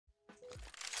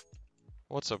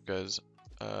What's up, guys?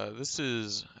 This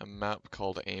is a map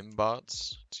called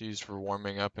AimBotz. It's used for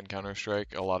warming up in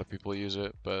Counter-Strike. A lot of people use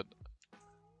it, but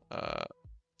uh,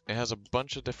 it has a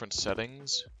bunch of different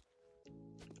settings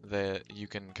that you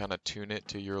can kind of tune it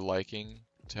to your liking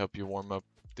to help you warm up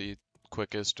the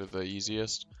quickest or the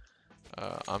easiest.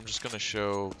 I'm just going to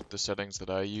show the settings that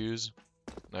I use,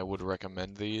 and I would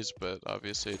recommend these, but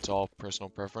obviously it's all personal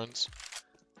preference.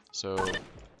 So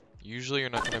usually you're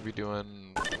not going to be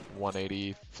doing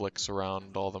 180 flicks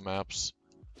around all the maps,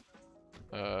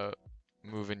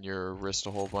 moving your wrist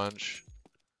a whole bunch,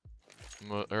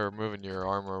 or moving your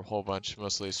armor a whole bunch.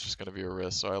 Mostly it's just going to be your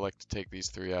wrist, so I like to take these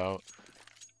three out.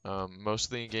 Most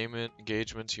of the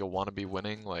engagements you'll want to be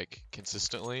winning like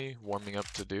consistently, warming up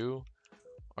to do,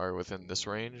 are within this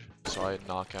range, so I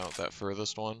knock out that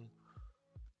furthest one.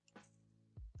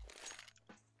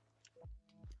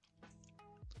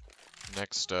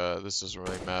 Next, this doesn't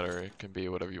really matter, it can be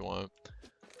whatever you want.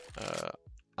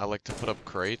 I like to put up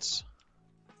crates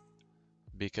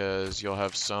because you'll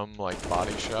have some like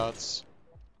body shots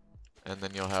and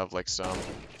then you'll have like some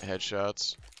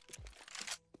headshots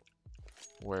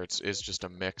where it's just a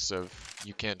mix of,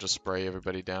 you can't just spray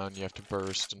everybody down, you have to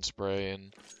burst and spray,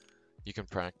 and you can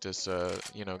practice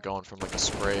you know, going from like a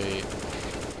spray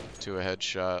to a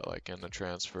headshot like in the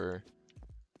transfer,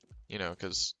 you know,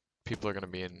 because people are going to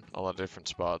be in a lot of different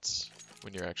spots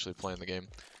when you're actually playing the game.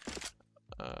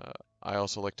 I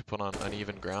also like to put on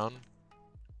uneven ground.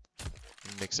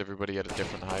 It makes everybody at a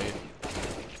different height.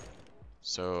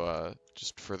 So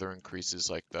just further increases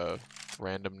like the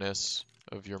randomness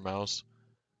of your mouse,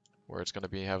 where it's going to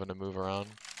be having to move around.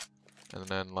 And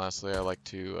then lastly, I like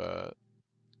to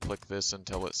click this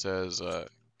until it says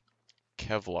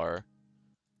Kevlar,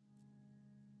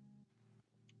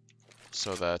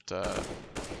 so that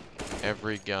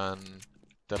every gun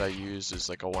that I use is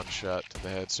like a one shot to the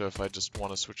head. So if I just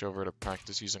want to switch over to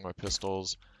practice using my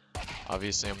pistols,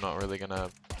 obviously I'm not really gonna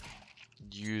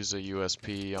use a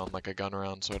USP on like a gun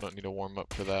round, so I don't need to warm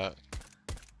up for that.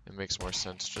 It makes more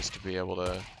sense just to be able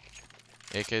to,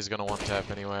 AK is gonna one tap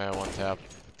anyway, I one tap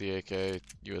with the AK,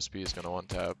 USP is gonna one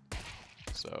tap,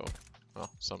 so, well,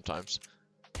 sometimes.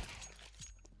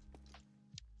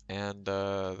 And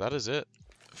that is it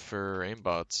for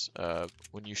AimBotz.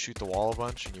 When you shoot the wall a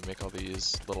bunch and you make all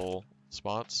these little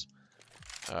spots,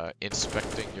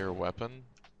 inspecting your weapon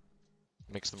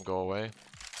makes them go away.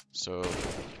 So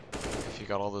if you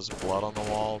got all this blood on the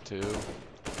wall too,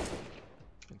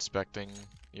 inspecting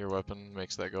your weapon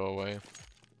makes that go away.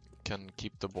 Can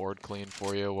keep the board clean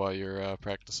for you while you're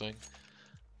practicing.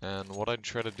 And what I'd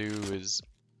try to do is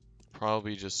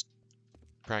probably just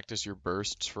practice your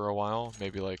bursts for a while,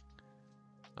 maybe like,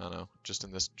 I don't know, just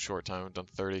in this short time I've done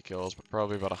 30 kills, but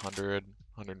probably about 100,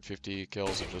 150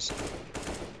 kills of just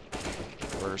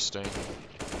bursting,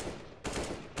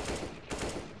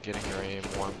 getting your aim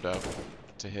warmed up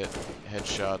to hit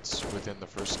headshots within the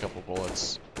first couple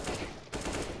bullets.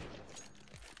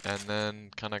 And then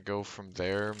kind of go from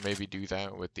there, maybe do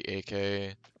that with the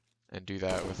AK, and do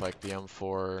that with like the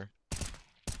M4.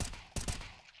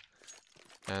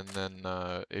 And then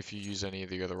if you use any of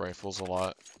the other rifles a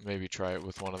lot, maybe try it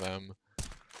with one of them.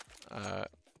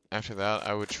 After that,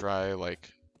 I would try like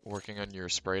working on your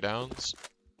spray downs.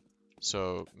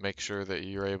 So make sure that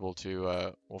you're able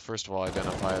to, well, first of all,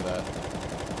 identify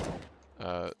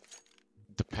that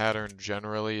the pattern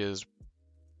generally is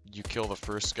you kill the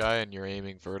first guy and you're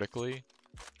aiming vertically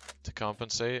to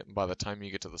compensate. By the time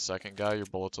you get to the second guy, your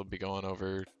bullets will be going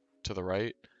over to the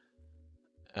right.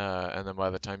 And then by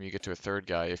the time you get to a third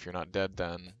guy, if you're not dead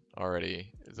then already,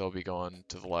 they'll be going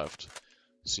to the left.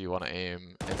 So you want to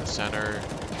aim in the center,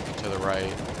 to the right,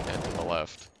 and to the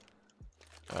left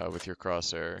with your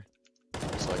crosshair.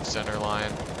 It's like center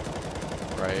line,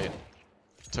 right.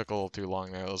 Took a little too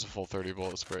long there, that was a full 30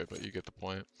 bullet spray, but you get the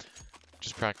point.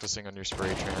 Just practicing on your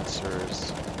spray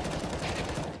transfers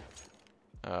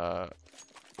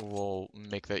will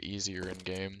make that easier in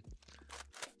game.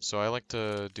 So I like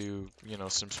to do, you know,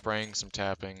 some spraying, some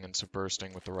tapping, and some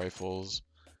bursting with the rifles.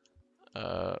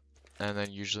 And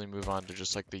then usually move on to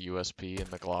just like the USP and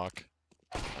the Glock.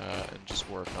 And just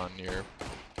work on your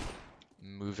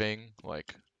moving,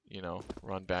 like, you know,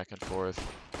 run back and forth.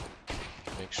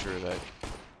 Make sure that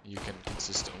you can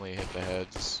consistently hit the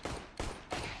heads.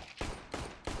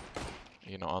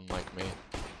 You know, unlike me.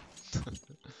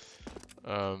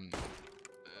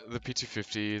 The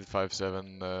P250, the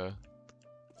 5.7, the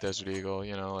Desert Eagle,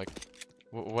 you know, like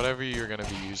whatever you're gonna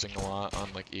be using a lot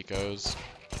on like ecos,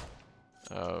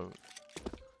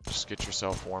 just get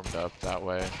yourself warmed up that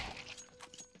way.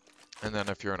 And then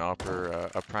if you're an upper,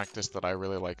 a practice that I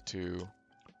really like to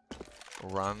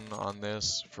run on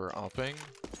this for upping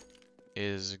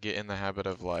is get in the habit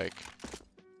of like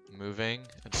moving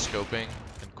and scoping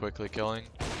and quickly killing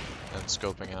and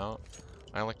scoping out.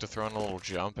 I like to throw in a little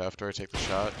jump after I take the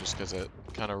shot just because it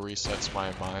kind of resets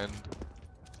my mind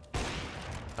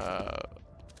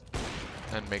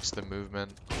and makes the movement,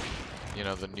 you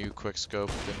know, the new quick scope,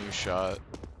 the new shot,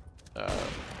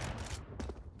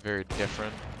 very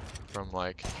different from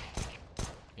like,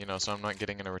 you know, so I'm not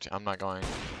getting in a I'm not going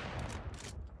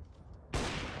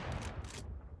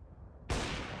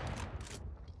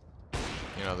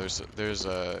you know, there's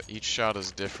each shot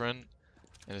is different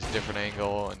and it's a different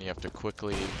angle and you have to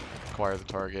quickly acquire the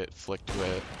target, flick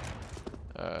to it.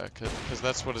 Because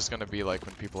that's what it's going to be like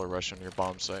when people are rushing your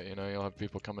bomb site, you know, you'll have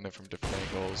people coming in from different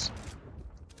angles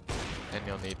and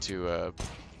you'll need to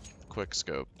quick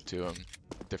scope to them,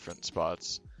 different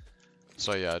spots.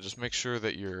 So yeah, just make sure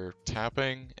that you're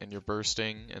tapping and you're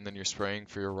bursting and then you're spraying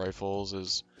for your rifles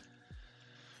is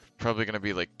probably going to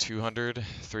be like 200,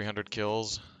 300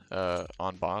 kills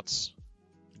on bots,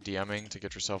 DMing to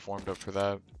get yourself warmed up for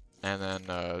that, and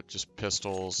then just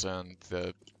pistols and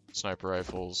the sniper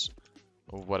rifles,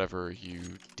 whatever you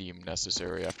deem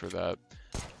necessary after that.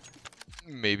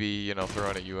 Maybe, you know, throw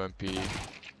in a UMP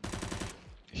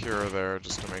here or there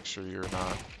just to make sure you're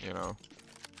not, you know,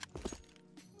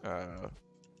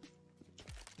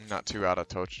 not too out of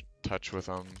touch with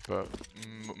them, but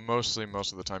most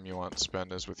of the time you want to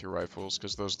spend is with your rifles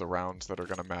because those are the rounds that are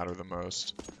going to matter the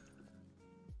most.